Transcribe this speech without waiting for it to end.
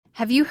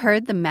Have you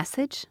heard The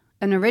Message?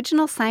 An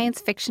original science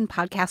fiction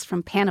podcast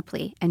from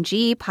Panoply and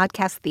GE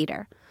Podcast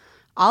Theater.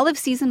 All of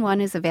Season 1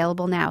 is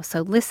available now,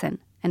 so listen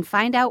and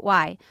find out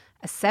why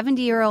a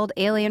 70-year-old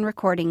alien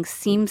recording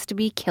seems to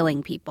be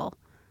killing people.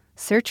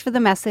 Search for The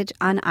Message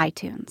on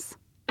iTunes.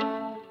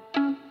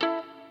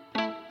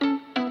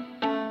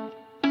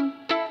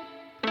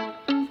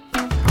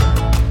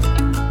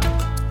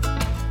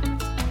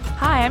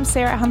 Hi, I'm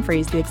Sarah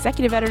Humphreys, the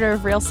executive editor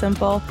of Real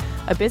Simple,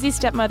 a busy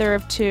stepmother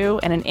of two,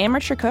 and an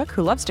amateur cook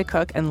who loves to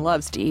cook and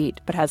loves to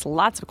eat, but has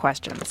lots of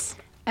questions.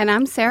 And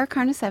I'm Sarah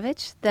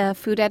Karnasevich, the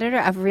food editor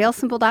of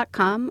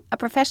RealSimple.com, a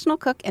professional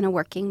cook and a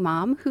working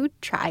mom who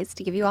tries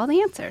to give you all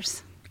the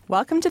answers.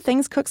 Welcome to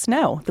Things Cooks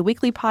Know, the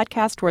weekly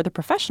podcast where the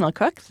professional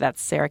cook, that's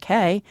Sarah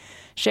Kay,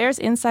 shares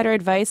insider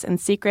advice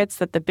and secrets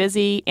that the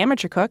busy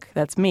amateur cook,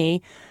 that's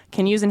me,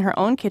 can use in her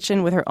own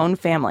kitchen with her own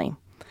family.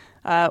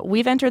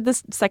 We've entered the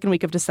second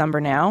week of December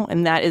now,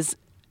 and that is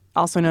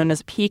also known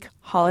as peak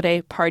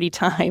holiday party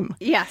time.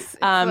 Yes,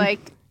 it's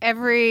like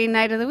every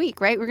night of the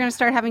week, right? We're going to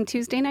start having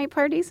Tuesday night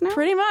parties now?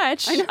 Pretty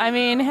much. I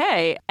mean,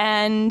 hey,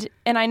 and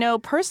I know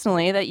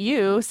personally that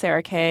you,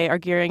 Sarah Kay, are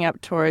gearing up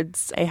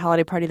towards a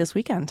holiday party this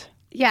weekend.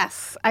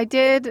 Yes, I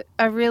did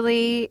a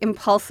really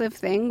impulsive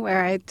thing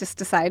where I just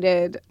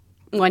decided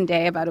one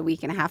day about a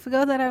week and a half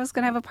ago that I was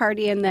going to have a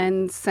party and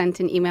then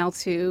sent an email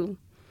to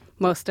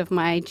most of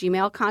my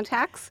Gmail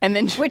contacts, and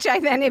then which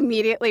I then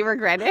immediately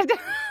regretted.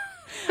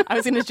 I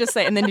was going to just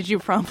say, and then did you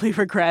promptly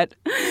regret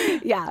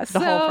the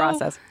whole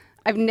process?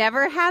 I've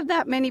never had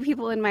that many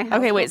people in my house.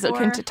 Okay, wait,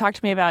 before. so talk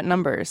to me about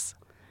numbers.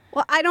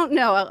 Well, I don't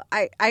know.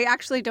 I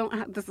actually don't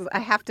have this. I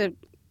have to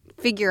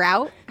figure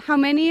out how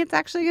many it's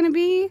actually going to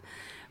be,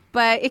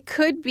 but it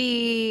could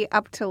be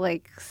up to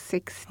like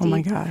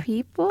 60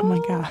 people. Oh my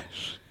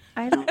gosh.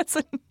 I don't.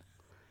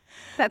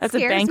 That That's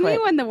scares me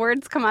when the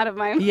words come out of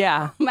my mouth.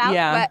 Yeah.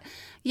 But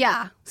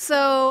yeah.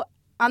 So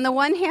on the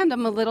one hand,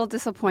 I'm a little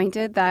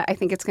disappointed that I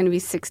think it's going to be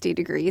 60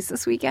 degrees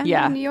this weekend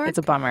in New York. It's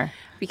a bummer.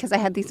 Because I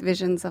had these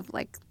visions of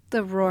like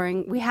the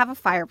roaring. We have a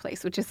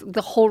fireplace, which is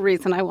the whole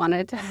reason I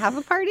wanted to have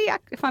a party,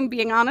 if I'm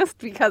being honest,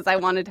 because I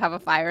wanted to have a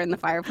fire in the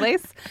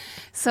fireplace.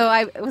 So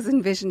I was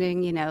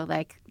envisioning,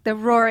 like the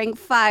roaring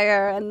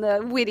fire and the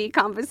witty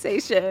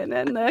conversation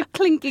and the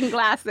clinking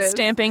glasses.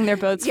 Stamping their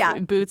boots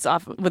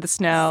off with the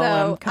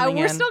snow. So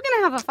we're still going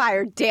to have a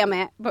fire, damn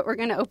it, but we're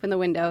going to open the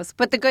windows.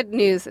 But the good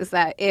news is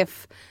that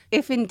if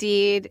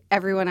indeed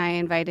everyone I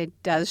invited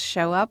does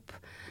show up,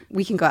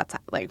 we can go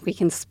outside. Like, we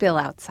can spill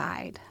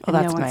outside and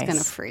no one's going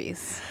to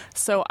freeze.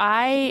 So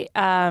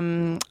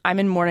I'm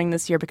in mourning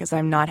this year because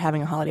I'm not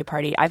having a holiday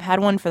party. I've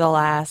had one for the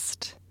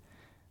last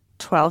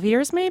 12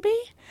 years maybe.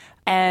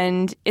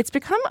 And it's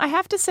become, I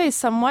have to say,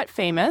 somewhat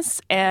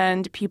famous,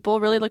 and people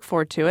really look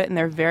forward to it, and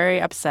they're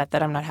very upset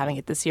that I'm not having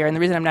it this year. And the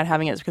reason I'm not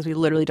having it is because we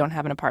literally don't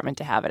have an apartment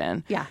to have it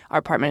in. Yeah. Our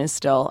apartment is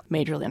still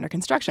majorly under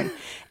construction.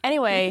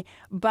 Anyway,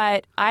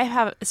 but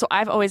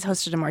I've always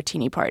hosted a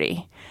martini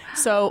party.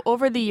 So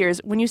over the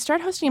years, when you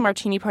start hosting a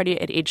martini party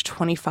at age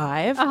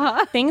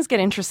 25, things get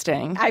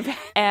interesting.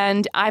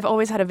 And I've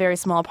always had a very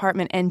small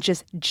apartment and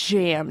just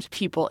jammed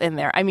people in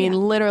there. I mean,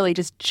 literally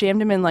just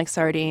jammed them in like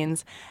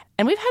sardines.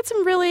 And we've had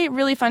some really,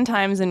 really fun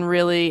times and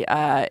really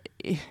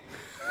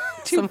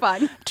too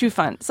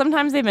fun.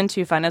 Sometimes they've been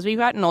too fun. As we've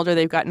gotten older,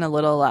 they've gotten a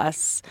little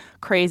less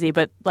crazy.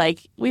 But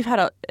like we've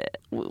had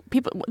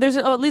people. There's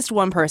at least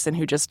one person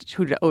who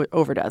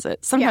overdoes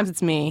it. Sometimes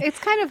it's me. It's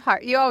kind of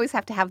hard. You always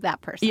have to have that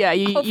person. Yeah,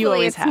 you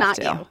always have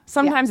to. You.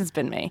 Sometimes it's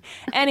been me.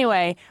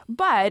 Anyway,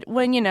 but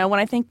when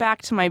I think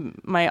back to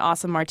my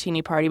awesome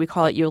martini party, we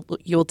call it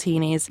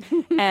Yuletini's,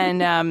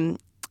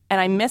 and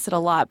I miss it a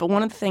lot. But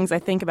one of the things I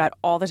think about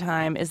all the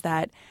time is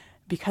that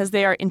because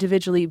they are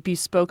individually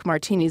bespoke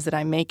martinis that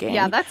I'm making.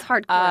 Yeah, that's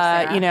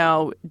hardcore,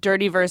 Sarah.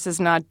 Dirty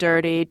versus not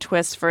dirty,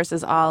 twists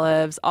versus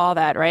olives, all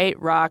that,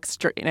 right? Rocks,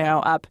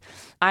 up.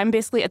 I'm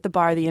basically at the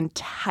bar the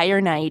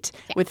entire night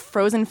with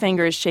frozen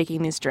fingers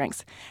shaking these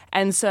drinks.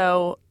 And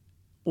so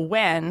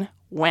when,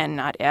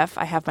 not if,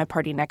 I have my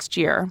party next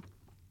year,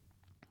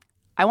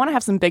 I want to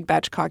have some big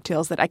batch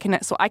cocktails so I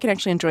can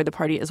actually enjoy the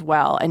party as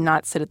well and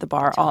not sit at the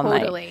bar all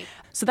night.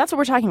 So that's what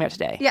we're talking about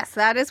today. Yes,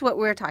 that is what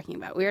we're talking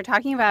about. We are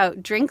talking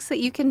about drinks that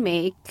you can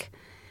make,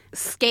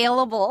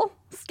 scalable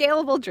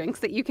drinks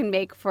that you can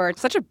make for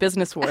such a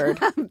business word.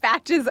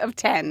 Batches of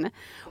 10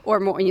 or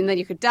more, and then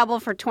you could double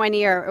for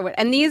 20 or what.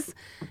 And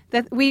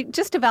we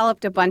just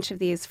developed a bunch of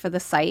these for the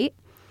site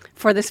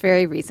for this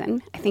very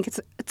reason. I think it's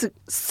a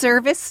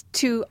service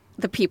to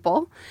the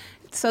people,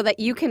 so that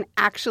you can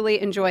actually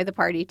enjoy the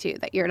party too,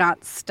 that you're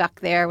not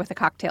stuck there with a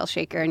cocktail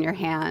shaker in your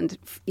hand,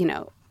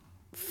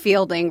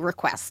 fielding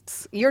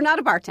requests. You're not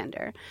a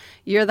bartender.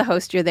 You're the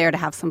host. You're there to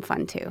have some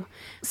fun too.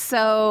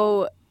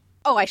 So,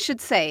 I should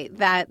say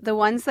that the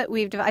ones that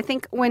I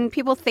think when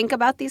people think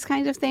about these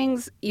kinds of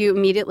things, you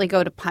immediately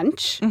go to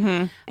punch.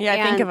 Mm-hmm. Yeah,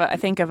 I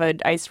think of an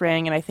ice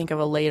ring and I think of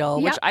a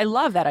ladle, which I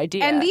love that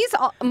idea. And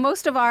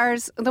most of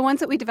ours, the ones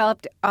that we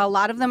developed, a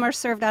lot of them are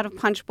served out of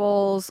punch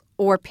bowls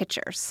or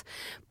pitchers.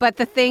 But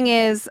the thing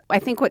is, I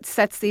think what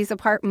sets these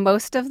apart,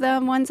 most of the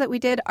ones that we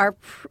did are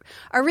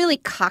really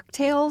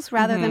cocktails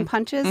rather than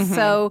punches.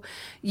 So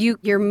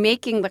you're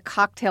making the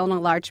cocktail in a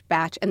large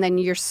batch, and then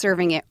you're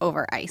serving it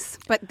over ice.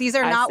 But these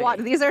are not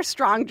water. These are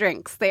strong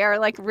drinks. They are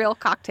like real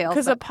cocktails.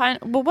 Because a punch,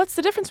 well, what's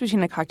the difference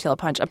between a cocktail and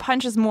a punch? A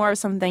punch is more of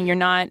something you're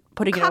not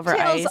putting it over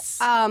ice.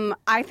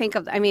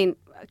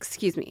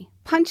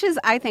 Punches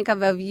I think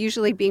of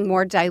usually being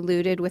more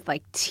diluted with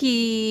like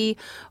tea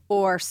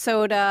or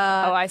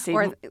soda. Oh, I see.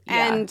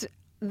 And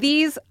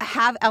these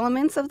have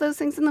elements of those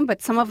things in them,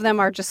 but some of them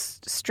are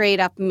just straight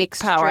up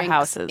mixed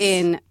powerhouses drinks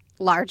in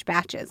large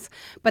batches.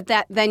 But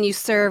that then you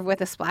serve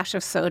with a splash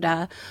of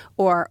soda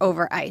or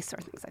over ice or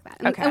things like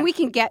that. And we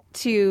can get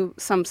to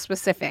some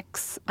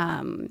specifics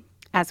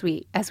as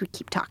we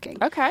keep talking.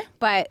 Okay.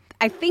 But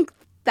I think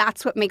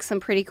that's what makes them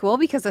pretty cool,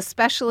 because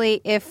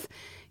especially if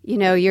you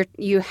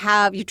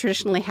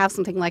traditionally have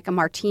something like a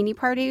martini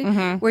party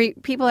where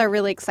people are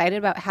really excited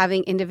about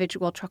having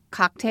individual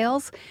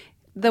cocktails.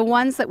 The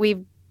ones that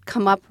we've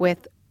come up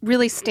with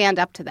really stand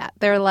up to that.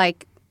 They're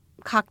like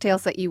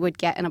cocktails that you would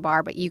get in a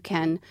bar, but you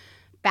can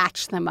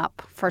batch them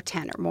up for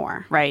 10 or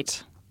more.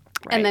 Right.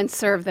 And then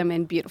serve them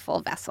in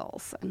beautiful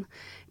vessels. And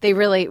they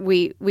really,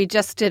 we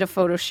just did a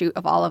photo shoot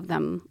of all of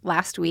them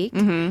last week.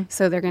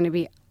 So they're going to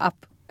be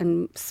up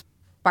and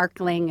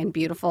sparkling and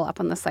beautiful up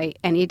on the site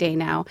any day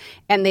now.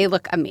 And they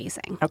look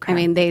amazing. Okay. I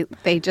mean,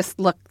 they just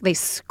they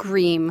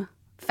scream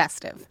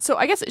festive. So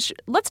I guess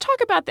let's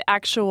talk about the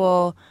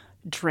actual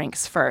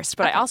drinks first.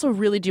 But I also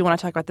really do want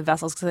to talk about the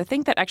vessels, because I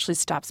think that actually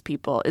stops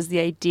people, is the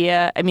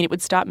idea. I mean, it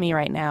would stop me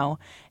right now.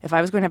 If I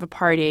was going to have a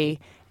party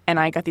and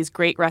I got these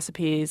great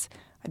recipes,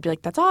 I'd be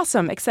like, that's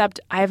awesome,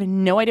 except I have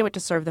no idea what to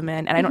serve them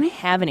in, and I don't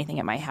have anything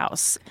at my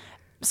house.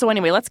 So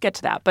anyway, let's get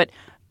to that. But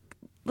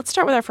let's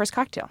start with our first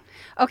cocktail.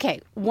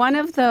 Okay. One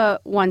of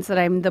the ones that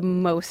I'm the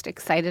most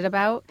excited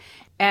about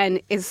and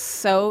is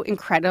so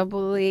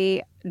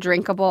incredibly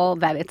drinkable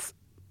that it's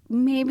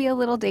maybe a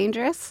little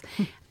dangerous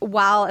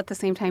while at the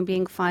same time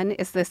being fun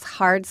is this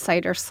hard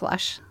cider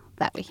slush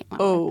that we came up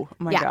with. Oh,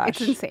 my gosh. Yeah,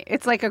 it's insane.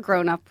 It's like a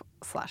grown-up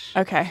slush.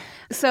 Okay.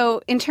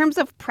 So in terms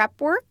of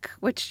prep work,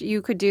 which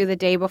you could do the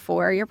day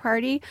before your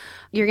party,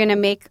 you're going to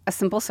make a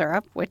simple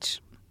syrup, which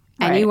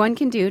anyone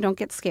can do. Don't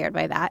get scared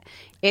by that.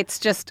 It's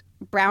just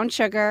brown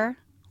sugar,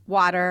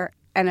 water,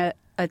 and a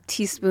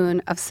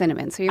teaspoon of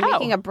cinnamon. So you're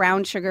making a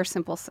brown sugar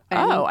simple syrup.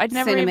 I'd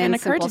never even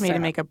occurred to me to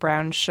make a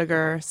brown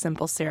sugar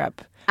simple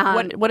syrup.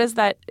 What is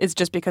that? Is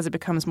just because it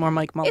becomes more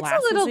like molasses-y,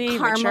 it's a little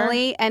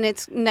caramely, and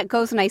it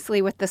goes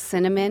nicely with the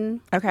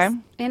cinnamon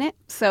in it.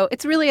 So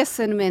it's really a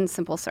cinnamon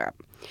simple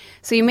syrup.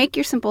 So you make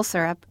your simple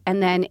syrup,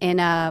 and then in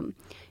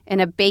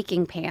a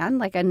baking pan,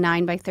 like a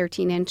 9 by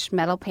 13 inch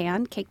metal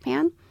pan, cake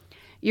pan,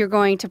 you're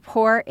going to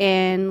pour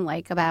in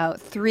like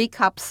about 3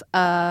 cups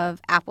of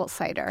apple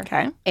cider,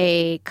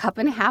 a cup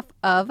and a half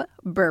of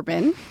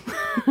bourbon,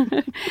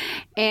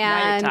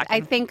 and I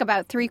think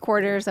about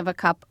 3/4 of a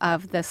cup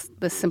of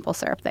the simple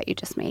syrup that you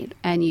just made.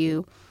 And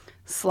you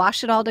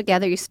slosh it all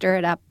together. You stir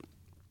it up.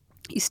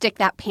 You stick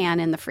that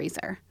pan in the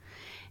freezer.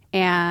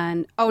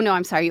 And,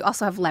 you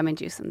also have lemon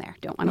juice in there.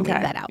 Don't want to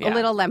leave that out. Yeah. A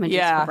little lemon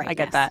juice for brightness. I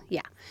get that.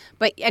 Yeah.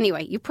 But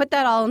anyway, you put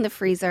that all in the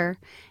freezer,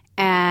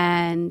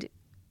 and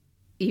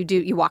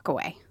you walk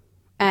away.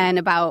 And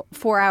about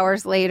 4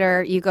 hours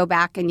later, you go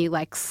back and you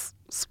like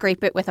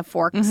scrape it with a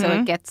fork so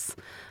it gets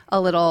a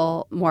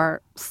little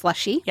more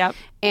slushy. Yep.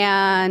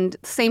 And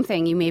same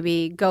thing, you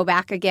maybe go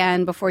back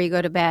again before you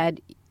go to bed,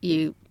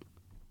 you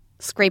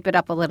scrape it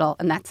up a little,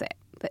 and that's it.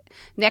 The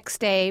next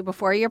day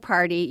before your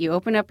party, you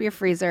open up your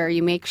freezer,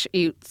 you make sure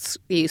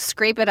you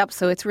scrape it up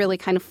so it's really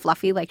kind of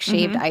fluffy, like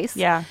shaved ice.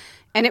 Yeah.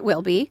 And it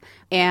will be.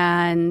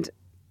 And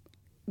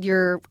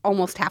you're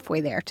almost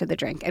halfway there to the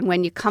drink. And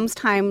when it comes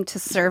time to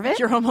serve it...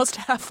 You're almost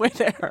halfway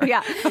there.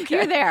 Yeah,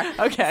 you're there.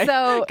 Okay.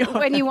 So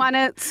when you want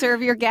to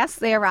serve your guests,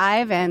 they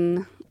arrive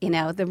and,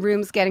 the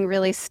room's getting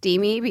really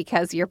steamy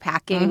because you're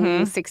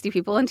packing 60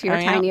 people into your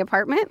tiny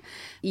apartment.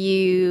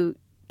 You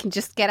can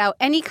just get out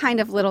any kind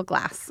of little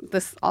glass.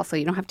 This also,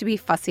 you don't have to be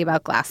fussy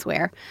about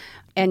glassware.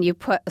 And you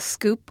put a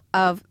scoop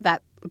of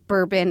that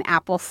bourbon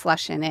apple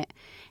slush in it,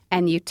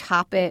 and you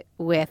top it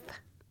with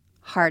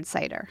hard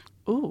cider.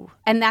 Ooh.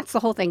 And that's the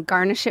whole thing.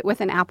 Garnish it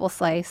with an apple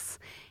slice.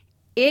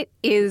 It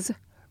is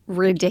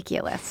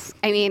ridiculous.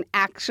 I mean,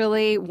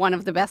 actually, one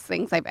of the best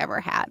things I've ever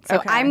had.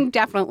 So I'm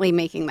definitely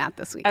making that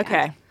this weekend.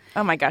 Okay.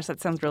 Oh my gosh, that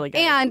sounds really good.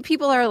 And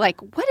people are like,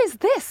 what is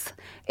this?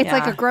 It's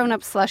like a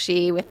grown-up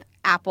slushie with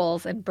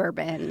apples and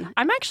bourbon.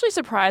 I'm actually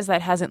surprised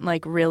that hasn't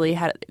really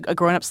had a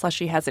grown-up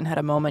slushie hasn't had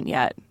a moment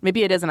yet.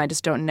 Maybe it is, and I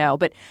just don't know.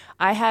 But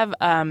I have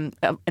an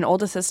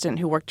old assistant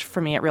who worked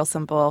for me at Real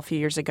Simple a few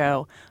years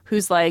ago,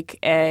 who's like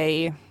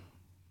I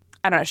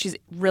don't know, she's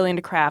really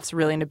into crafts,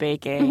 really into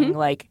baking,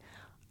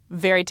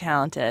 very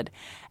talented.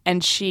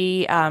 And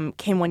she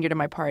came one year to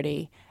my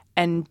party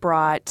and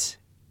brought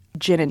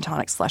gin and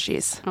tonic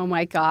slushies. Oh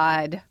my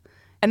God.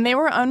 And they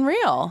were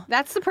unreal.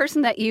 That's the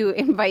person that you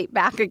invite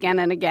back again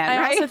and again,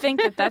 right? I also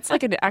think that that's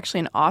actually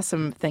an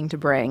awesome thing to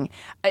bring.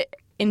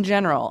 in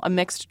general, a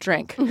mixed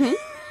drink.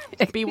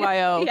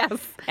 BYO Yes.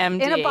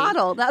 MD. In a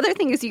bottle. The other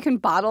thing is you can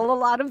bottle a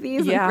lot of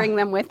these and bring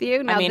them with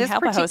you. Now, this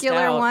help a host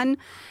particular out. one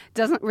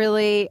doesn't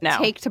really No.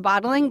 take to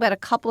bottling, but a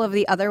couple of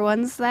the other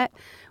ones that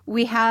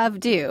we have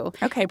do.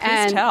 Okay,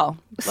 please tell.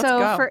 Let's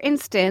go. For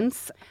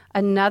instance,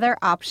 another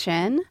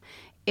option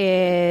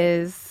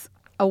is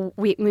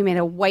we made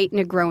a white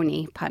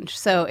Negroni punch.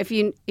 So if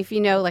you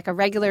know like a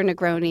regular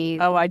Negroni,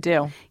 Oh, I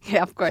do.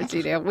 yeah, of course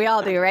you do. We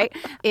all do, right?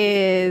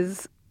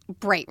 Is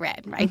bright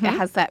red, right? That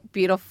has that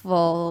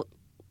beautiful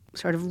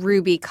sort of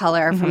ruby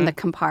color from the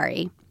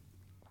Campari.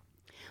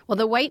 Well,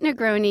 the white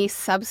Negroni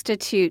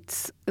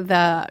substitutes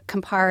the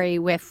Campari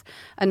with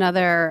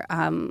another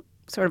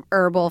sort of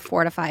herbal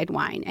fortified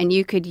wine. And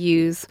you could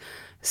use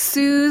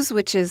Suze,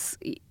 which is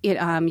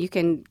you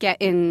can get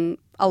in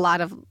a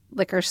lot of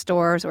liquor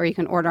stores or you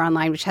can order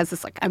online, which has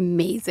this like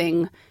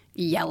amazing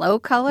yellow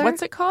color.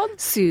 What's it called?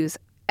 Suze,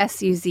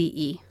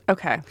 S-U-Z-E.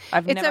 Okay.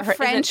 I've It's never a heard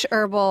French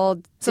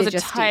herbal So it's a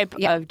digestif. type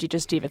Yeah. of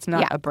digestive. It's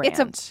not a brand.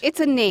 It's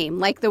a name,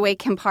 like the way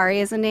Campari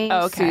is a name,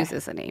 Oh, okay. Suze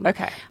is a name.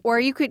 Okay. Or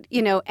you could,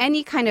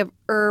 any kind of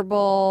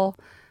herbal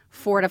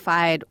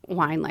fortified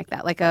wine like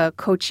that. Like a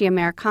Cocchi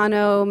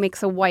Americano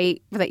makes a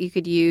white that you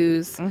could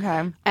use.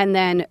 Okay. And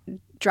then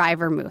dry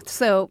vermouth.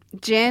 So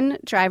gin,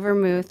 dry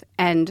vermouth,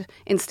 and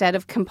instead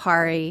of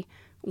Campari,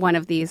 one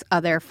of these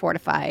other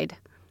fortified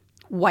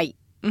white,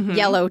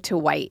 yellow to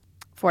white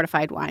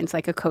fortified wines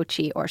like a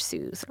Cocchi or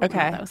Suze. Or one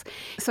Okay. of those.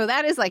 So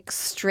that is like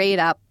straight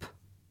up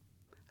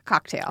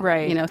cocktail.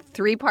 Right.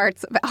 3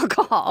 parts of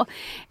alcohol.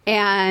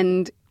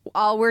 And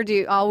all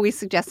we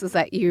suggest is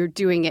that you're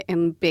doing it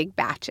in big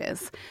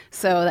batches.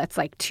 So that's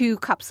like 2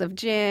 cups of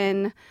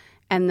gin.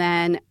 And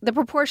then the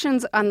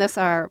proportions on this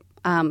are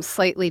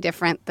slightly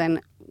different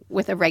than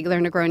with a regular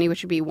Negroni,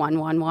 which would be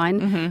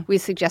 1-1-1. We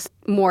suggest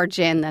more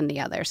gin than the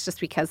others just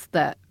because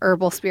the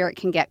herbal spirit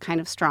can get kind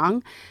of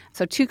strong.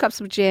 So 2 cups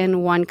of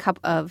gin, 1 cup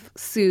of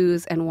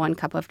Suze, and 1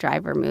 cup of dry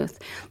vermouth.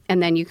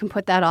 And then you can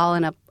put that all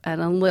in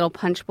a little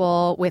punch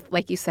bowl with,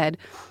 like you said,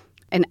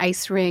 an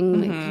ice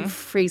ring,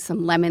 freeze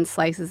some lemon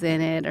slices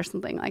in it or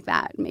something like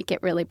that. Make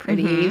it really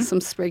pretty,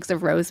 some sprigs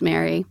of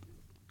rosemary.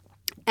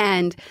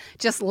 And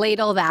just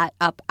ladle that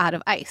up out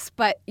of ice.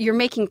 But you're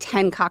making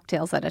 10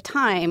 cocktails at a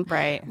time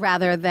Right.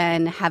 rather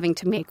than having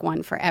to make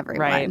one for everyone.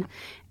 Right.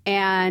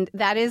 And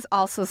that is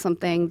also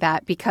something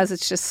that because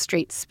it's just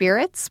straight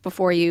spirits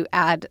before you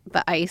add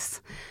the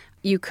ice,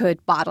 you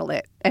could bottle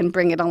it and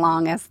bring it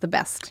along as the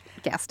best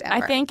guest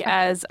ever. I think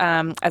as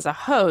a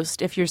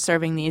host, if you're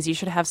serving these, you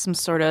should have some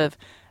sort of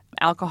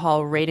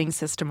alcohol rating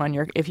system on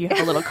if you have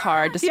a little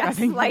card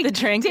describing like what the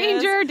drink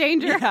danger, is.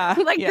 danger. Yeah,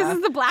 Like yeah. this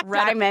is the black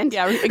Red- diamond.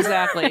 Yeah,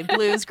 exactly.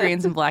 Blues,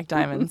 greens, and black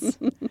diamonds.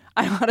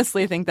 I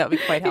honestly think that would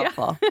be quite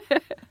helpful.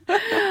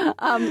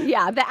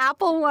 The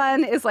apple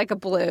one is like a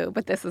blue,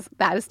 but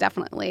that is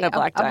definitely A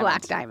black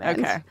diamond.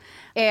 Okay.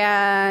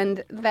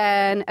 And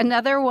then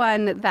another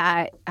one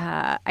that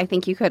I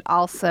think you could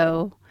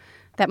also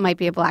that might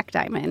be a black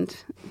diamond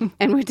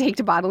and would take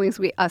to bottling is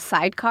a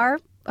sidecar.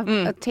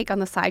 A take on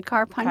the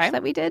sidecar punch Okay.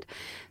 that we did.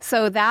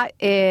 So that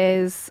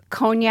is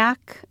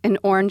cognac, an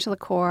orange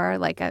liqueur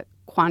like a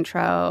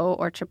Cointreau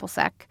or triple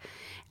sec,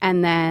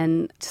 and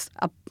then just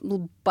a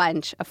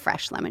bunch of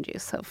fresh lemon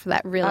juice. So for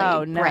that really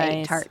bright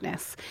nice.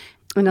 tartness,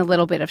 and a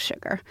little bit of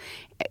sugar,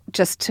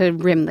 just to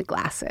rim the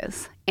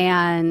glasses.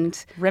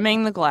 And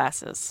Rimming the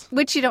glasses.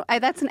 which you don't.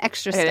 That's an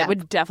extra Okay, step. that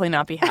would definitely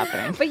not be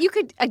happening. But you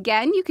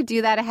could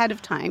do that ahead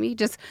of time. You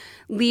just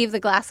leave the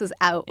glasses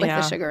out with Yeah.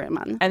 the sugar in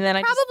them. And then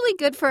probably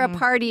good for a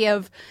party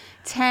of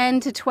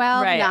 10 to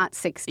 12, Right. not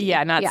 60.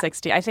 Yeah, not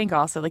 60. I think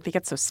also, they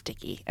get so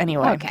sticky.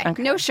 Anyway. Okay.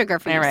 No sugar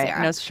for you, All right.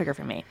 Sarah. No sugar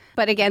for me.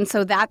 But again,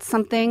 so that's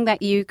something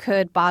that you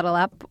could bottle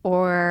up,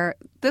 or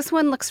this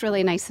one looks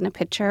really nice in a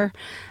pitcher,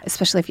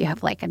 especially if you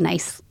have like a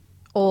nice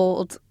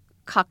old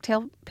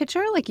cocktail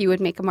pitcher like you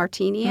would make a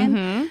martini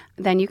in.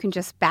 Then you can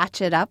just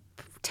batch it up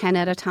 10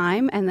 at a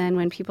time, and then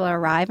when people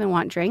arrive and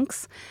want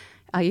drinks,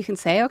 you can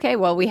say, okay,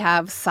 well, we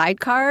have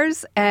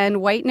sidecars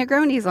and white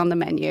Negronis on the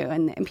menu,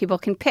 and people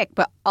can pick,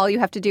 but all you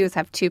have to do is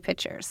have 2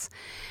 pitchers.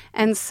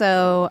 And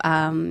so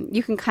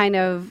you can kind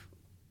of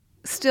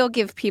still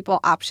give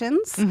people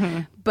options,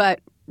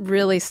 but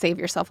really save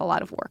yourself a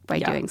lot of work by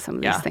doing some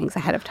of these things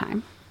ahead of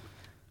time.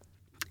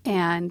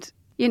 And,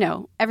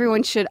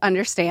 everyone should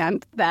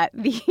understand that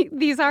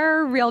these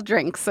are real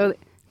drinks. So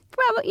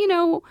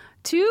probably,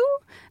 2,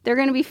 they're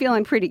going to be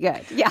feeling pretty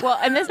good. Yeah. Well,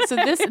 and this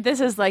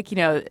is like,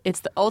 it's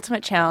the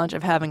ultimate challenge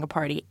of having a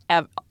party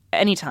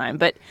anytime,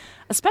 but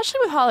especially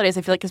with holidays,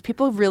 I feel like because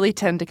people really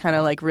tend to kind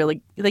of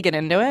they get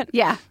into it.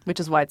 Yeah.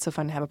 Which is why it's so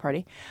fun to have a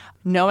party.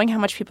 Knowing how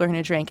much people are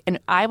going to drink. And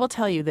I will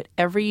tell you that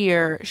every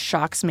year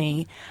shocks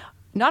me,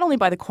 not only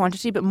by the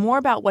quantity, but more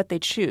about what they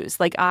choose.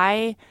 Like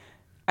I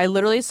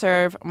literally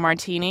serve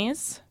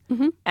martinis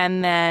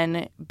and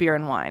then beer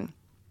and wine.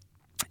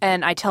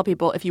 And I tell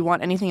people, if you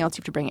want anything else,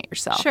 you have to bring it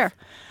yourself. Sure.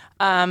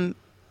 And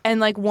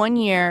like one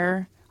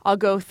year, I'll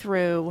go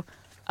through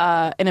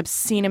an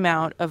obscene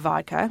amount of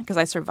vodka because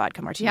I serve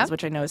vodka martinis, Yep.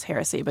 which I know is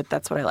heresy, but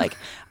that's what I like.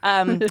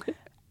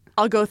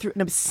 I'll go through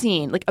an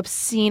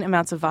obscene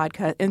amounts of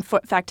vodka. In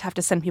fact, have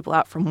to send people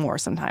out for more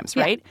sometimes,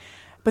 right?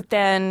 But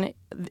then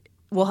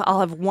I'll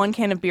have one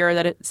can of beer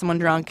that someone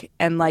drunk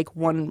and like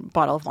one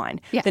bottle of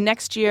wine. Yeah. The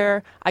next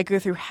year, I go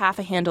through half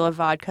a handle of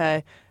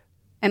vodka,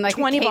 and like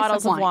 20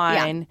 bottles of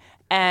wine,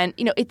 Yeah. and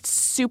it's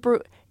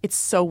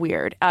so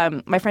weird.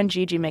 My friend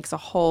Gigi makes a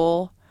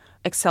whole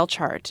Excel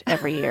chart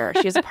every year.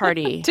 She has a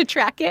party To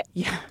track it.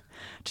 Yeah,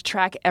 to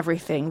track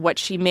everything, what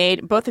she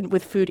made, both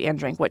with food and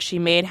drink, what she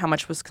made, how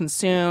much was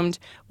consumed,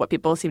 what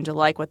people seemed to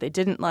like, what they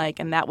didn't like,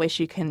 and that way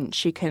she can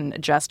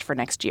adjust for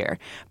next year.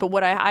 But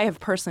what I have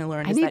personally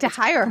learned is need that to it's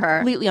hire her.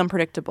 completely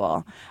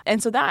unpredictable,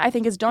 and so that I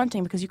think is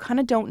daunting because you kind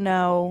of don't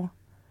know.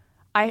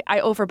 I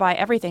overbuy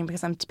everything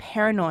because I'm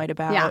paranoid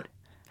about. Yeah.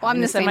 Well, I'm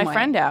having the to send same my way.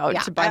 friend out Yeah.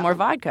 to buy more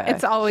vodka.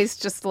 It's always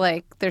just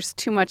like there's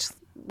too much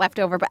left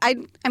over. But I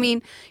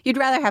mean, you'd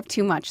rather have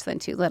too much than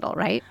too little,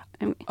 right?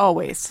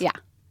 Always. Yeah.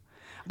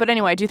 But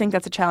anyway, I do think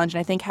that's a challenge, and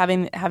I think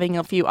having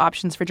a few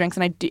options for drinks,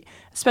 and I do,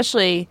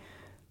 especially,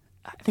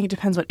 I think it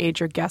depends what age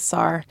your guests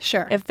are.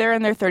 Sure. If they're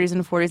in their 30s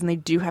and 40s and they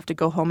do have to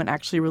go home and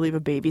actually relieve a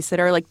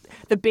babysitter, like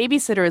the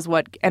babysitter is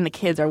and the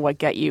kids are what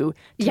get you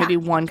to Yeah. maybe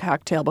one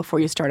cocktail before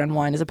you start on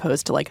wine as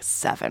opposed to like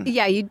 7.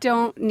 Yeah, you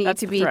don't need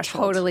That's to the be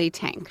threshold. totally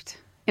tanked.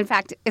 In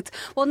fact,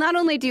 not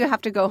only do you have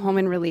to go home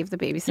and relieve the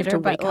to babysitter,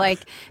 wake but up. like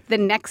the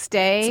next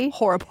day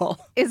Horrible.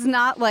 is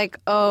not like,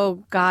 oh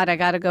God, I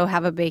got to go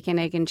have a bacon,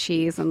 egg, and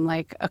cheese and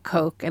like a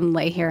Coke and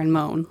lay here and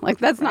moan. Like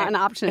that's not an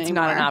option It's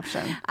anymore. not an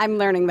option. I'm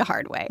learning the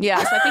hard way.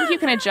 Yeah, so I think you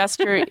can adjust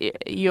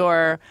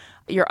your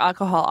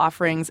alcohol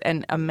offerings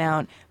and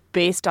amount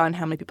based on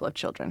how many people have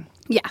children.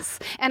 Yes,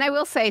 and I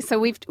will say, so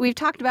we've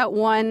talked about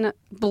one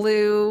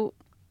blue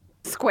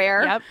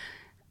square. Yep.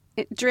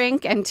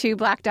 Drink and 2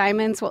 black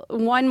diamonds. Well,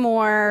 one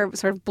more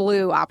sort of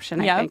blue option,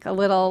 I Yep. think, a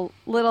little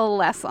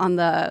less on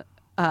the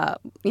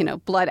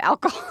blood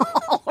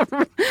alcohol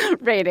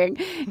rating.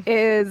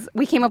 Is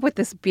we came up with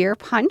this beer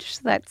punch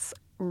that's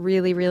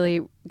really, really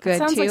good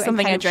sounds too. like and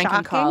something kind I of drank in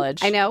shocking.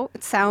 college. I know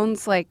it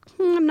sounds like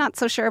I'm not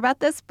so sure about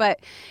this,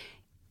 but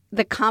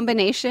the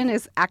combination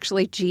is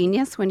actually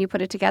genius when you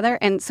put it together.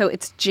 And so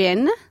it's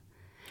gin,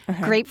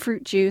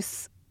 grapefruit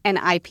juice, and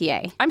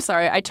IPA. I'm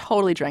sorry, I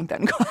totally drank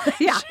that in college.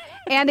 Yeah,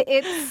 and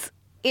it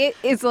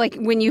is like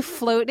when you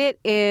float it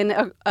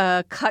in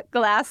a cut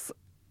glass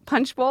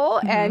punch bowl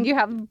and you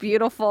have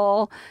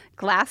beautiful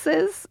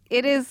glasses.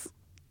 It is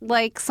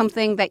like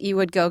something that you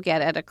would go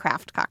get at a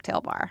craft cocktail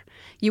bar.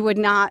 You would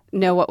not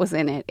know what was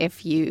in it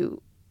if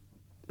you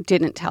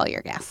didn't tell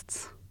your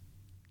guests.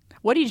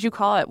 What did you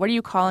call it? What are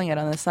you calling it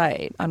on the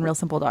site on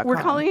realsimple.com? We're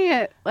calling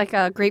it like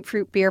a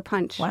grapefruit beer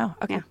punch. Wow.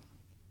 Okay. Yeah.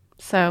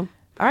 So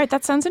All right,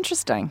 that sounds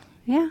interesting.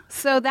 yeah.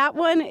 So that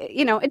one,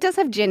 it does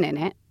have gin in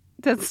it.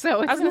 So it's I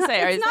was going to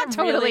say, it's is not that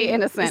totally really,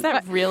 innocent. Is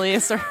that really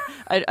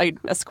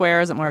a square?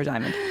 Or is it more of a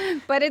diamond?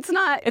 But it's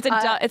not. It's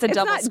a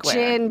double not square.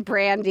 Gin,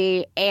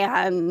 brandy,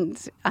 and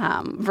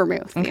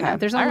vermouth. Okay.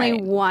 There's All only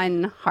right.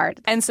 one hard.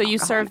 And so you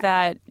alcohol serve in it.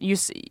 that.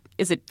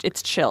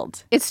 It's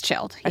chilled. It's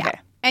chilled. Yeah. Okay.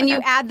 And you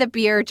add the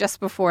beer just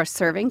before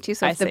serving too.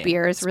 So I if the see.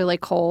 beer is really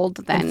cold,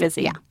 then And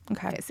fizzy. Yeah.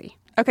 Okay. Fizzy.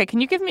 Okay. Can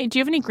you give me? Do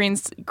you have any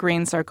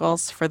green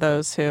circles for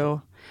those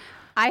who?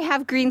 I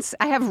have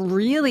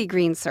really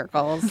green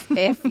circles.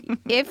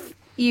 If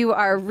you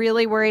are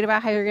really worried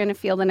about how you're going to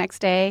feel the next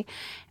day,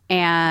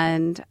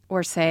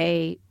 or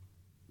say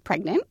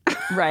pregnant,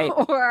 Right.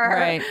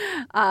 or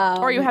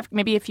or you have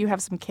maybe if you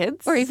have some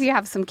kids, or if you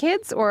have some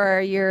kids, or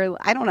you're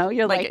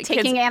like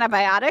taking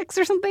antibiotics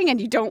or something,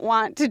 and you don't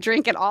want to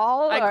drink at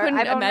all. I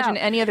couldn't imagine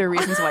any other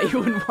reasons why you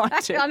wouldn't want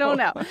to. I don't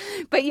know,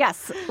 but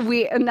yes,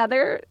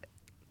 another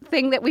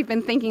thing that we've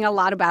been thinking a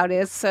lot about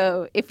is,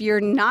 so if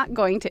you're not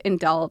going to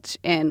indulge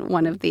in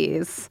one of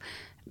these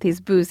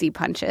boozy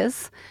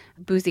cocktails,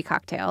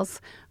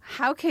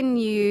 how can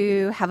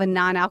you have a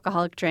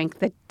non-alcoholic drink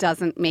that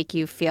doesn't make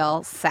you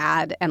feel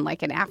sad and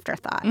like an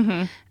afterthought?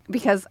 Mm-hmm.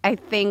 Because I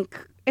think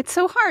it's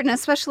so hard, and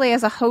especially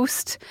as a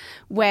host,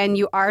 when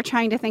you are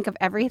trying to think of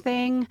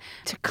everything,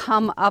 to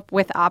come up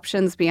with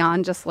options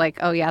beyond just like,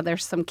 oh yeah,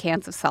 there's some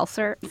cans of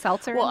seltzer.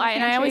 Well, I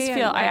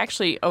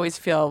actually always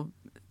feel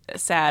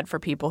sad for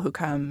people who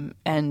come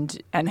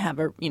and have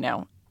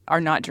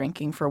are not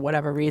drinking for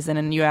whatever reason,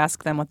 and you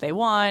ask them what they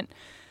want.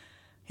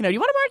 Do you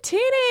want a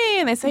martini?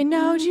 And they say,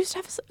 no, do you just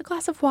have a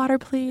glass of water,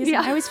 please? Yeah.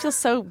 And I always feel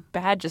so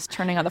bad just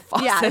turning on the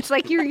faucet. Yeah, it's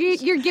like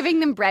you're giving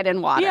them bread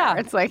and water. Yeah.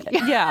 It's like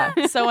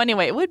Yeah. So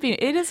anyway,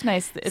 it is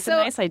nice. It's a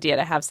nice idea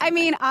to have something. I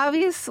mean,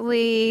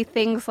 obviously,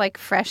 things like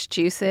fresh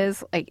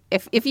juices, like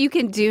if you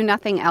can do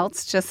nothing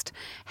else, just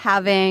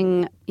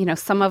having,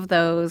 some of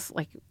those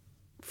like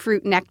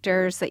fruit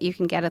nectars that you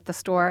can get at the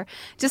store,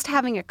 just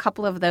having a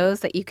couple of those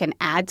that you can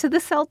add to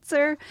the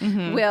seltzer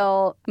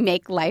will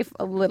make life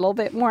a little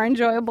bit more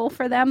enjoyable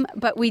for them.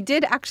 But we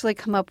did actually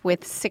come up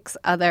with 6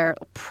 other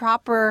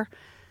proper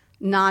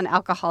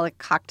non-alcoholic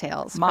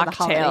cocktails for the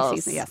holiday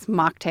season. Yes,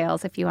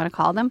 mocktails, if you want to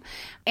call them.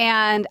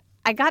 And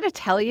I got to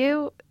tell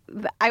you,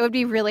 I would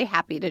be really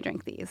happy to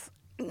drink these.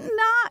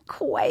 Not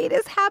quite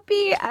as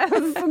happy as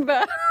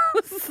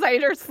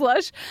cider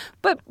slush,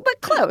 but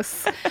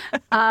close.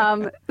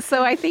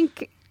 So I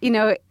think,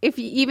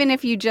 even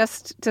if you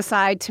just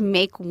decide to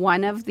make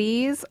one of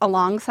these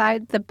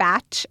alongside the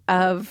batch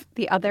of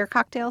the other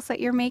cocktails that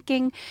you're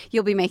making,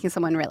 you'll be making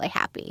someone really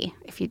happy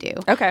if you do.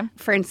 Okay.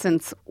 For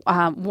instance,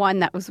 one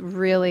that was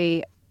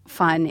really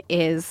fun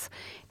is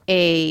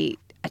a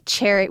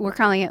cherry. We're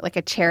calling it like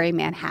a cherry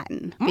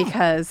Manhattan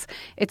because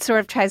it sort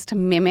of tries to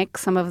mimic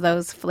some of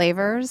those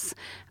flavors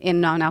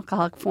in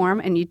non-alcoholic form.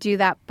 And you do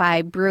that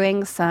by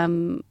brewing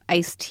some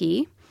iced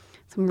tea,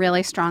 some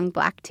really strong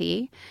black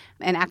tea.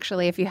 And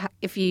actually, if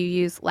you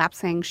use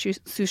Lapsang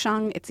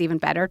Souchong, it's even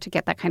better to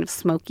get that kind of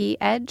smoky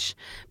edge.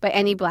 But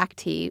any black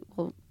tea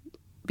will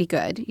be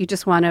good. You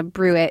just want to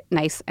brew it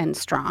nice and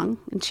strong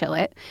and chill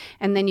it.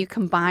 And then you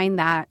combine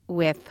that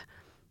with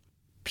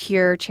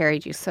pure cherry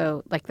juice.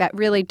 So like that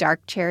really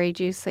dark cherry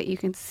juice that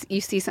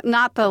you see some,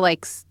 not the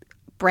like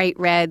bright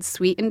red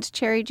sweetened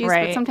cherry juice,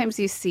 right. but sometimes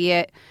you see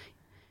it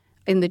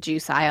in the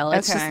juice aisle.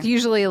 It's Okay. just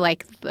usually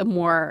like the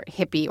more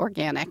hippie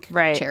organic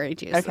Right. cherry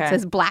juice. Okay. It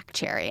says black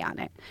cherry on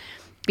it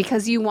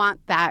because you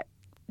want that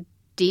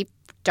deep,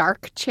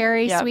 dark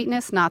cherry Yep.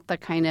 sweetness, not the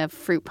kind of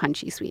fruit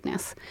punchy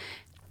sweetness.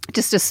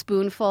 Just a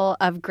spoonful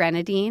of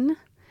grenadine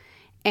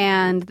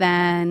and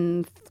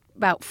then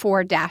about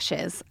 4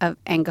 dashes of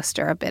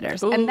Angostura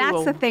bitters. And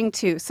that's the Ooh. thing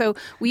too. So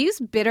we use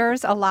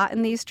bitters a lot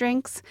in these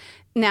drinks.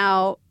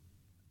 Now,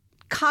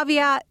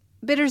 caveat,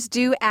 bitters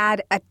do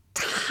add a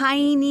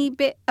tiny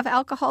bit of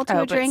alcohol to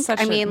a but drink. such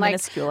a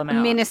minuscule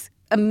amount.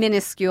 A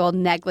minuscule,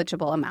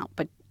 negligible amount.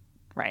 But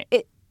Right.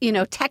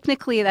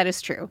 technically that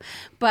is true.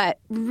 But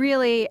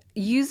really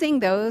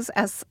using those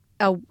as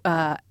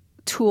a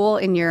tool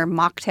in your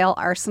mocktail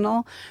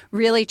arsenal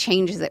really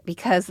changes it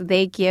because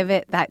they give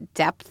it that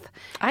depth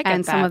I get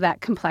and some that. of that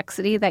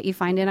complexity that you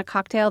find in a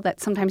cocktail that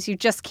sometimes you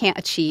just can't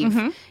achieve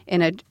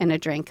in a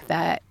drink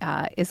that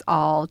is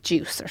all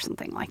juice or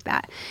something like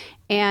that.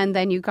 And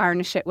then you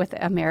garnish it with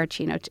a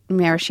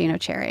maraschino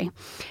cherry.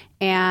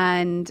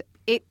 And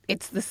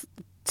it's this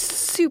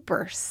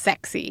super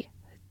sexy,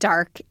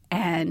 dark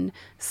and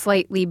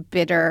slightly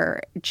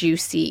bitter,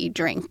 juicy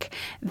drink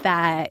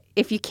that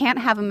if you can't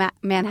have a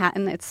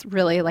Manhattan, it's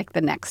really like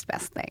the next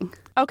best thing.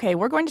 Okay,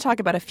 we're going to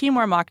talk about a few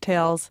more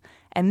mocktails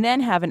and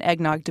then have an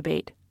eggnog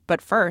debate.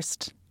 But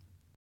first,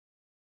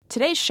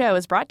 today's show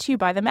is brought to you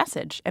by The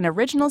Message, an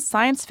original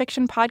science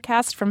fiction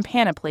podcast from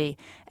Panoply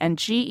and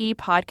GE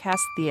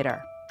Podcast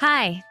Theater.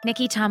 Hi,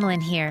 Nikki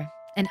Tomlin here,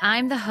 and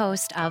I'm the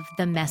host of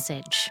The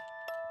Message.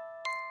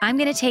 I'm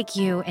going to take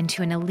you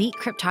into an elite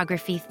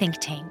cryptography think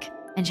tank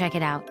and check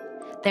it out.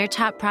 Their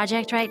top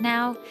project right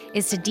now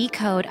is to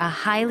decode a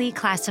highly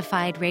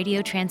classified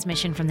radio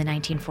transmission from the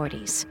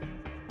 1940s.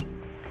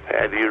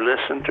 Have you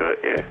listened to it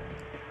yet?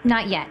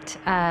 Not yet.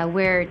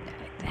 We're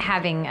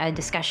having a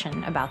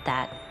discussion about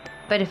that.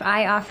 But if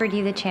I offered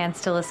you the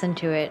chance to listen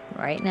to it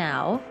right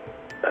now,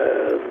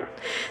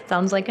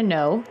 sounds like a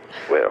no.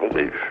 Well,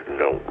 we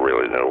don't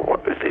really know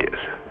what it is.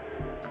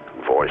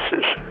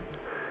 Voices,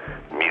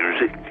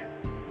 music,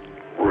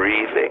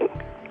 breathing.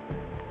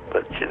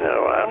 But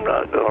I'm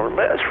not going to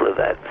mess with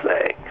that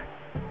thing.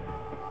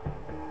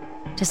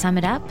 To sum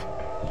it up,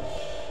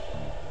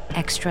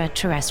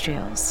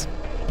 extraterrestrials.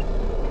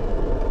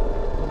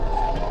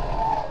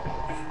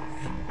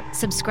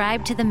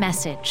 Subscribe to The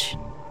Message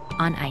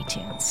on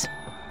iTunes.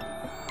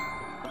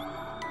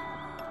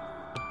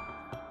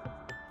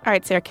 All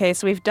right, Sarah Kay,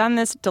 so we've done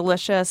this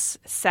delicious,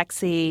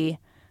 sexy,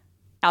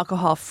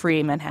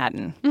 alcohol-free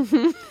Manhattan.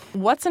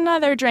 What's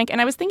another drink?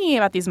 And I was thinking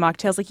about these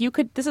mocktails.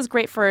 Like this is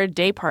great for a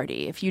day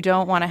party if you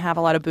don't want to have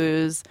a lot of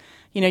booze.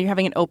 You're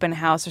having an open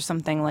house or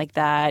something like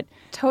that.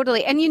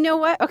 Totally. And you know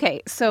what?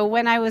 Okay, so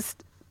when I was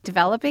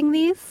developing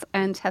these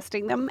and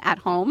testing them at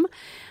home,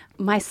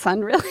 my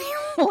son really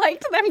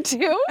liked them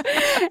too.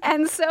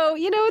 And so,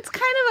 it's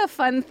kind of a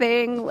fun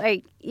thing.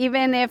 Like,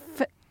 even if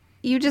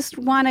you just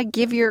want to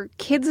give your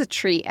kids a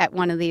treat at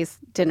one of these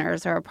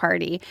dinners or a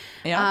party.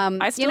 Yeah.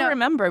 I still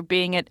remember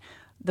being at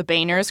the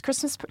Boehners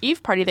Christmas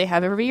Eve party they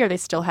have every year. They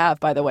still have,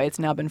 by the way. It's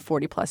now been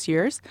 40 plus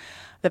years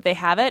that they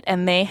have it.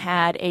 And they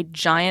had a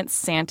giant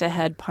Santa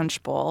head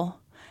punch bowl.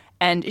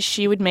 And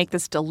she would make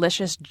this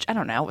delicious, I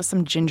don't know, it was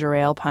some ginger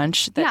ale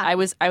punch that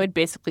Yeah. I would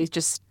basically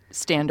just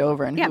stand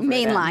over and hoover it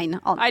in. mainline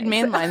all I'd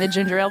night. mainline the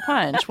ginger ale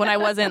punch when I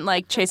wasn't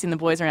like chasing the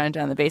boys around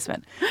down in the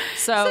basement.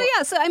 So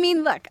I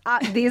mean, look,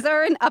 these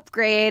are an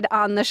upgrade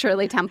on the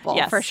Shirley Temple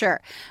Yes. for sure.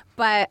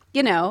 But,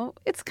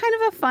 it's kind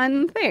of a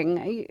fun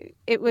thing.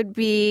 It would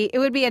be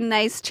a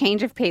nice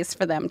change of pace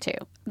for them too.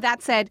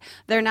 That said,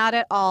 they're not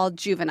at all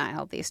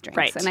juvenile, these drinks.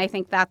 Right. And I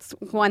think that's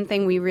one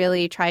thing we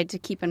really tried to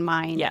keep in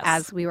mind Yes.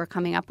 as we were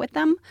coming up with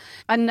them.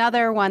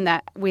 Another one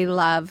that we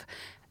love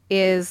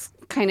is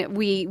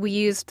we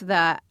used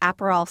the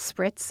Aperol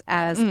Spritz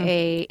as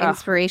a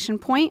inspiration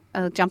point,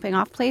 a jumping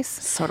off place.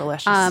 So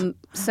delicious.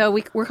 So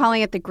we're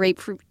calling it the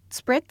grapefruit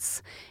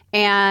spritz,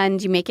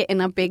 and you make it in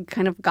a big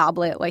kind of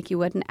goblet like you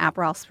would an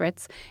Aperol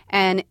Spritz.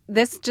 And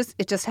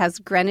it just has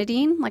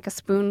grenadine, like a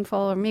spoonful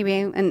or maybe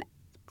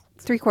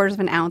 3/4 of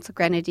an ounce of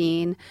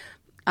grenadine,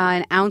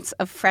 an ounce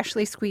of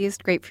freshly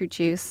squeezed grapefruit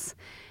juice,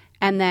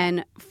 and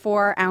then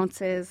 4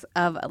 ounces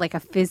of like a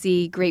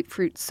fizzy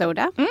grapefruit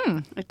soda.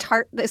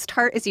 As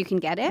tart as you can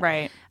get it.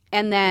 Right.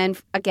 And then,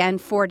 again,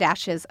 4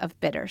 dashes of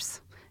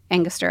bitters.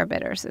 Angostura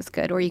bitters is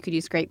good, or you could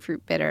use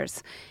grapefruit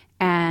bitters.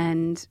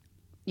 And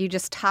you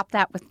just top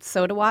that with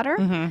soda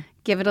water,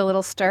 give it a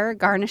little stir,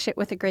 garnish it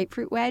with a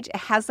grapefruit wedge. It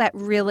has that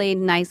really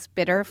nice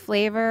bitter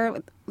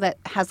flavor that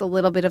has a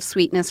little bit of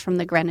sweetness from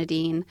the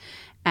grenadine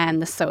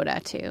and the soda,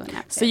 too.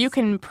 So you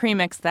can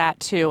premix that,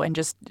 too, and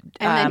just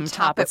then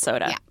top with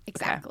soda. Yeah,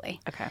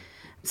 exactly. Okay.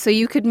 So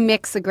you could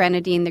mix the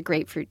grenadine, the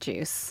grapefruit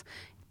juice,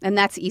 and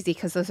that's easy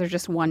because those are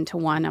just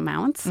 1-to-1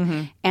 amounts.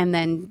 And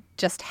then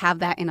just have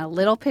that in a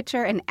little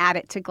pitcher and add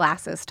it to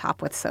glasses,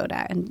 top with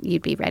soda, and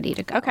you'd be ready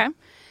to go. Okay.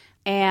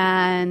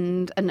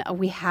 And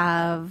we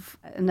have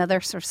another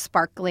sort of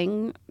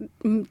sparkling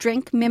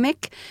drink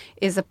mimic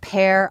is a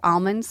pear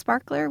almond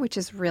sparkler, which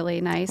is really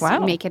nice.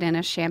 Wow. You make it in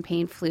a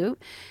champagne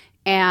flute.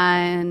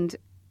 And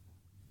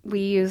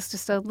we use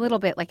just a little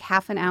bit, like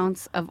half an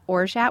ounce of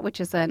orgeat, which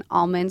is an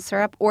almond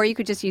syrup. Or you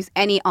could just use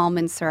any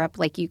almond syrup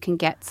like you can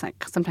get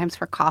sometimes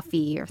for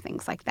coffee or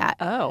things like that.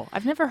 Oh,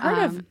 I've never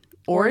heard of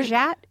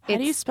orgeat. How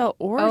do you spell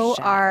orgeat?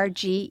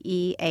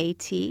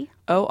 O-R-G-E-A-T.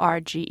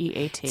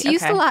 O-R-G-E-A-T. It's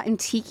used a lot in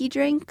tiki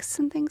drinks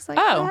and things like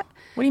Oh, that.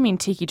 what do you mean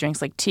tiki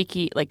drinks? Like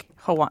tiki, like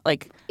Hawaii,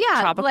 like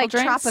tropical like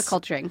drinks?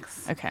 tropical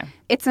drinks. Okay.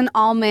 It's an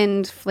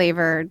almond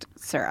flavored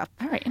syrup.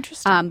 All right,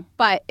 interesting.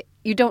 But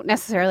you don't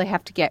necessarily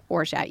have to get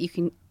orgeat.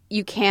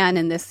 You can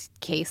in this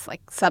case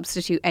like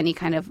substitute any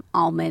kind of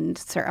almond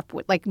syrup.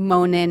 Like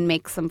Monin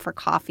makes them for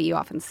coffee. You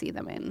often see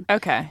them in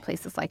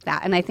places like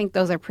that. And I think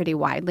those are pretty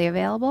widely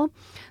available.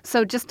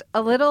 So just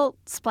a little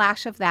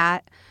splash of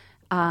that.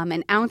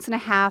 An ounce and a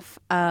half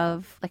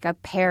of like a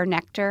pear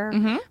nectar,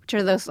 which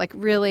are those like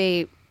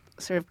really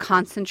sort of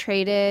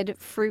concentrated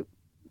fruit,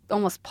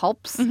 almost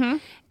pulps.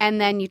 And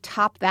then you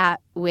top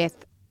that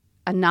with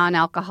a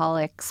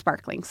non-alcoholic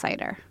sparkling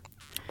cider.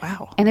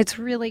 Wow. And it's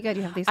really good.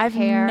 You have these I've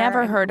pear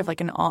never and- heard of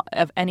like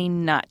of any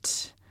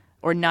nut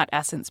or nut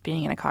essence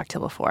being in a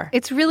cocktail before.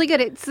 It's really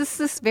good. It's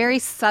this very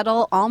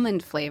subtle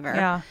almond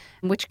flavor,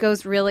 which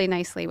goes really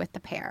nicely with the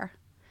pear.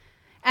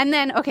 And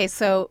then, okay,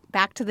 so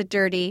back to the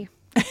dirty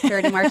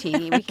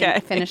martini. We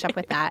can finish up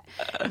with that.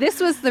 This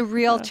was the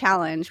real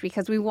challenge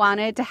because we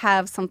wanted to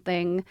have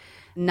something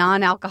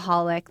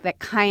non-alcoholic that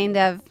kind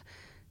of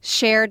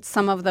shared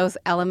some of those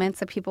elements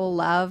that people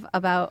love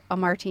about a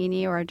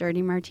martini or a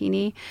dirty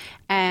martini.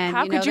 And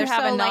How could you they're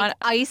have so a like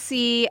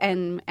icy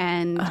and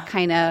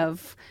kind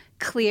of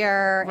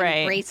clear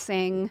and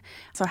bracing.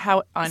 So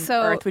how on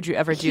earth would you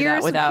ever do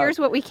that without Here's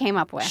what we came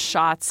up with.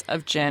 shots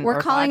of gin We're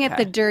or calling vodka?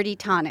 it the dirty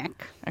tonic.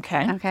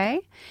 Okay.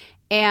 Okay.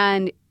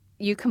 And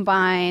you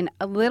combine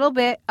a little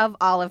bit of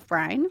olive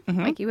brine,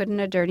 like you would in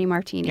a dirty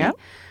martini,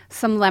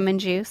 some lemon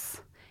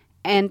juice,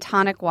 and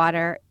tonic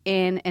water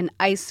in an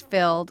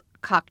ice-filled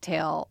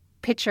cocktail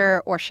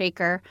pitcher or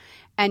shaker,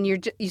 and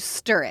you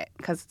stir it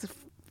because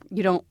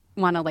you don't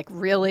want to like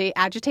really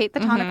agitate the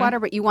tonic water,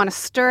 but you want to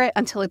stir it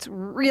until it's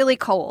really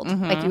cold,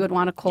 like you would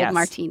want a cold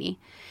martini.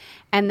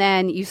 And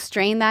then you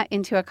strain that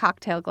into a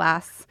cocktail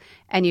glass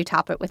and you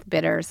top it with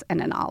bitters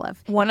and an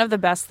olive. One of the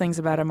best things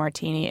about a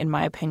martini, in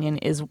my opinion,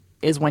 is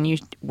when you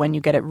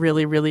get it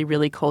really, really,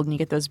 really cold and you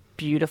get those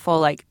beautiful,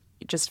 like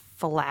just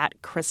flat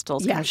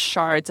crystals, kind of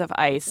shards of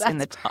ice on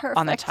the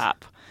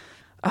top.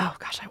 Oh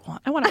gosh, I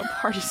want to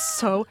party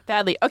so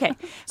badly. Okay,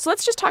 so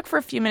let's just talk for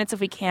a few minutes, if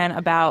we can,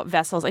 about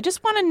vessels. I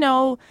just want to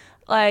know,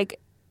 like,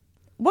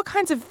 what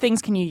kinds of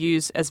things can you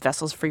use as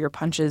vessels for your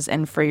punches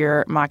and for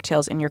your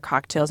mocktails and your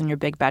cocktails and your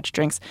big batch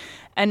drinks,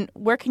 and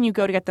where can you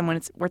go to get them where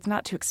it's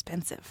not too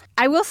expensive?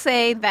 I will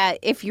say that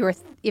if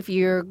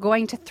you're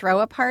going to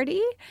throw a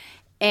party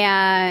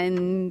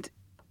and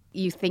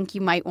you think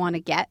you might want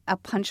to get a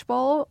punch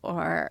bowl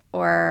or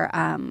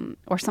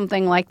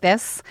something like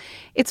this,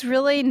 it's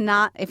really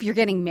not, if you're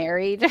getting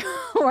married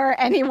or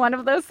any one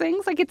of those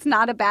things, like it's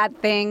not a bad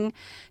thing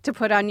to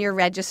put on your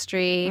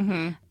registry.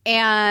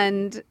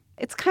 And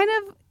it's kind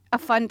of a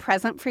fun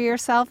present for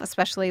yourself,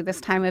 especially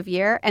this time of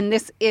year. And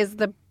this is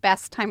the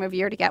best time of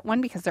year to get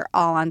one because they're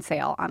all on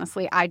sale,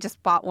 honestly. I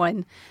just bought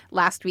one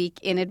last week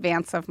in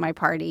advance of my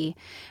party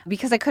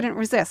because I couldn't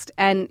resist.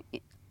 And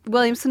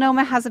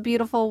Williams-Sonoma has a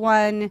beautiful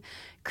one.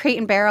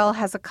 Crate & Barrel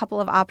has a couple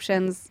of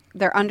options.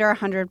 They're under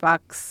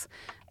 $100,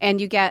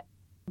 and you get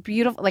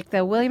beautiful. Like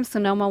the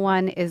Williams-Sonoma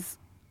one is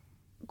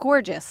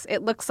gorgeous.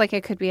 It looks like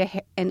it could be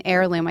an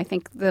heirloom. I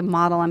think the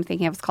model I'm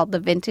thinking of is called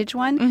the vintage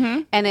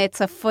one, and it's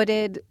a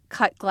footed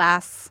cut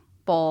glass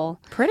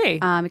bowl. Pretty.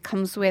 It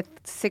comes with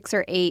 6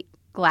 or 8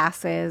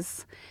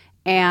 glasses,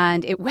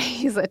 and it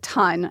weighs a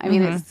ton. I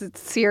mean,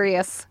 it's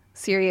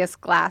serious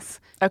glass.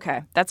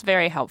 Okay, that's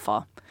very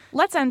helpful.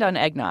 Let's end on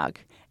eggnog.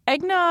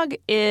 Eggnog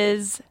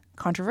is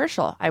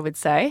controversial, I would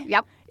say.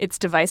 Yep. It's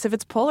divisive,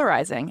 it's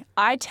polarizing.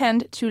 I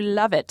tend to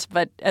love it,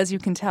 but as you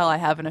can tell, I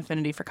have an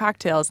affinity for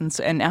cocktails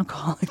and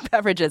alcoholic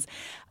beverages.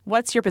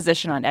 What's your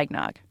position on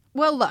eggnog?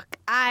 Well, look,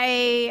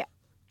 I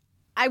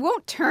I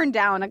won't turn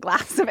down a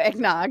glass of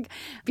eggnog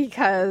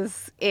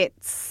because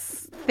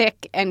it's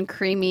thick and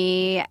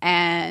creamy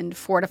and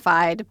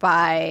fortified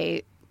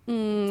by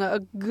a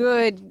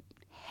good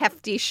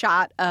hefty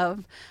shot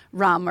of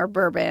rum or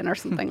bourbon or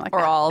something like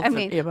Or that. all of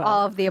the above.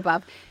 All of the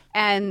above.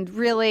 And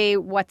really,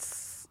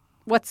 what's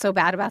so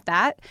bad about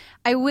that?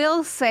 I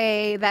will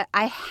say that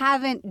I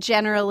haven't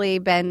generally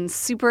been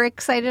super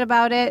excited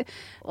about it,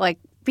 like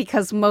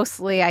because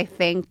mostly I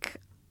think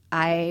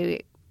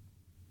I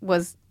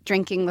was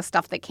drinking the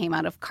stuff that came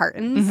out of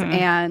cartons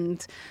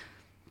and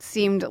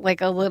seemed like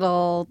a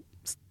little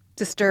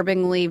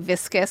disturbingly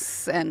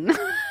viscous and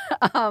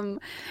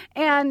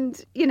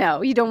and you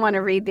know, you don't want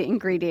to read the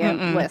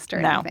ingredient list or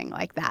anything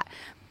like that.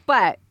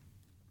 But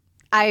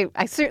I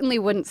certainly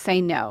wouldn't say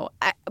no.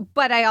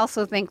 But I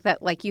also think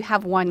that like you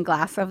have one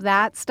glass of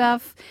that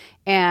stuff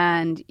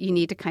and you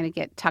need to kind of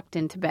get tucked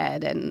into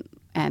bed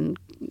and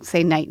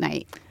say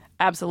night-night.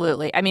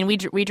 Absolutely. I mean, we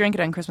drink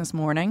it on Christmas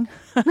morning,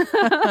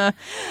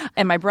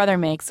 and my brother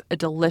makes a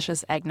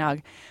delicious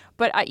eggnog.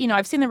 But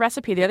I've seen the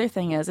recipe. The other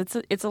thing is,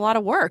 it's a lot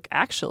of work.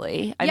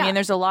 Actually, I mean,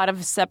 there's a lot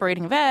of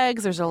separating of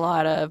eggs. There's a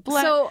lot of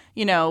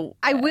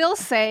I will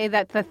say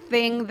that the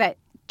thing that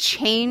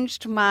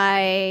changed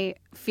my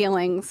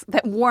feelings,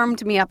 that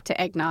warmed me up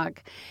to eggnog,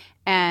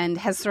 and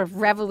has sort of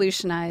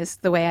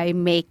revolutionized the way I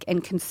make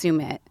and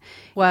consume it,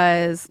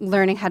 was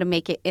learning how to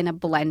make it in a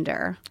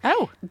blender.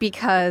 Oh.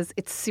 Because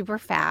it's super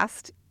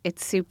fast,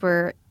 it's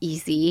super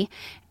easy,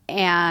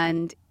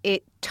 and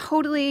it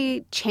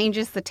totally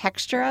changes the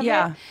texture of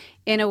it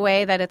in a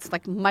way that it's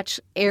like much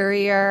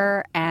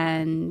airier,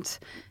 and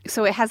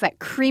so it has that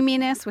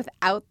creaminess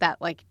without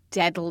that like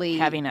deadly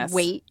heaviness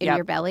weight in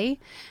your belly.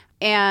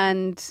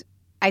 And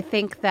I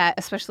think that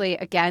especially,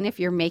 again, if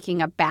you're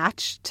making a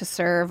batch to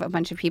serve a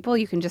bunch of people,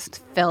 you can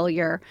just fill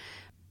your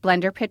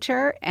blender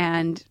pitcher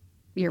and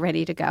you're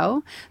ready to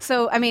go.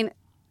 So, I mean,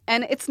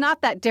 and it's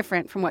not that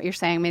different from what you're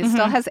saying. I mean, it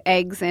still has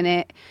eggs in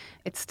it.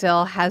 It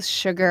still has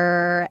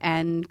sugar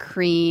and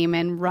cream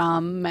and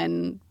rum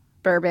and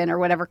bourbon or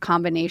whatever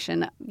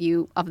combination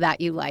of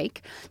that you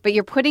like. But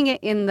you're putting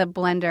it in the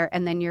blender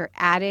and then you're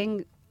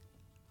adding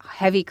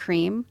heavy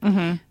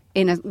cream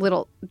in a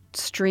little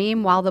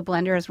stream while the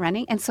blender is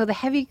running. And so the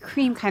heavy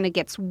cream kind of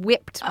gets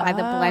whipped by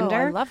the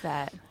blender. I love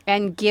that.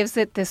 And gives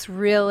it this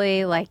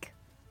really like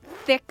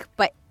thick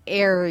but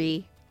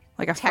airy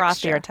like a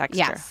texture. frothier texture.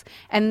 Yes.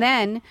 And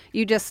then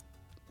you just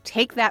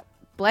take that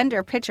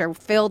blender pitcher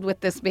filled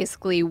with this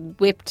basically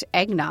whipped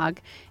eggnog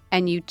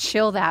and you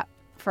chill that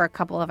for a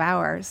couple of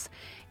hours.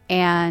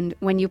 And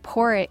when you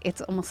pour it,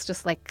 it's almost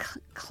just like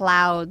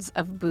clouds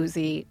of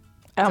boozy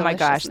Oh my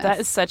gosh, that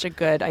is such a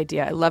good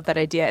idea. I love that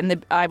idea.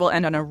 And I will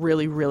end on a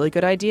really, really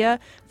good idea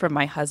from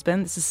my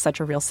husband. This is such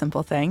a real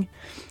simple thing.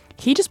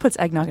 He just puts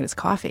eggnog in his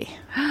coffee.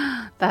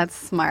 That's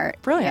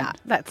smart. Brilliant.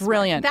 Yeah, that's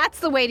brilliant. That's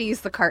the way to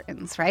use the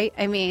cartons, right?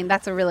 I mean,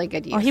 that's a really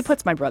good use. Oh, he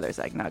puts my brother's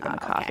eggnog in the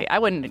coffee. I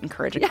wouldn't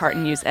encourage a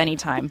carton use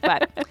anytime.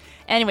 But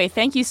anyway,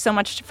 thank you so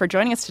much for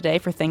joining us today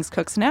for Things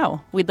Cooks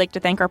Know. We'd like to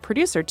thank our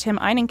producer, Tim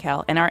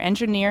Einenkel, and our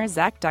engineer,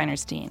 Zach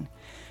Dinerstein.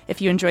 If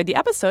you enjoyed the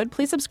episode,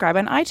 please subscribe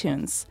on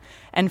iTunes.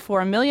 And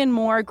for a million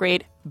more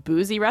great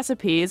boozy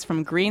recipes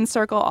from Green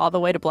Circle all the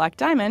way to Black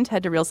Diamond,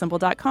 head to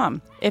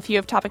realsimple.com. If you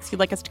have topics you'd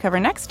like us to cover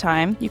next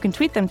time, you can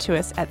tweet them to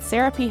us at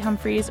Sarah P.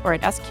 Humphreys or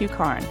at SQ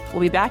Karn.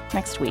 We'll be back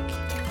next week.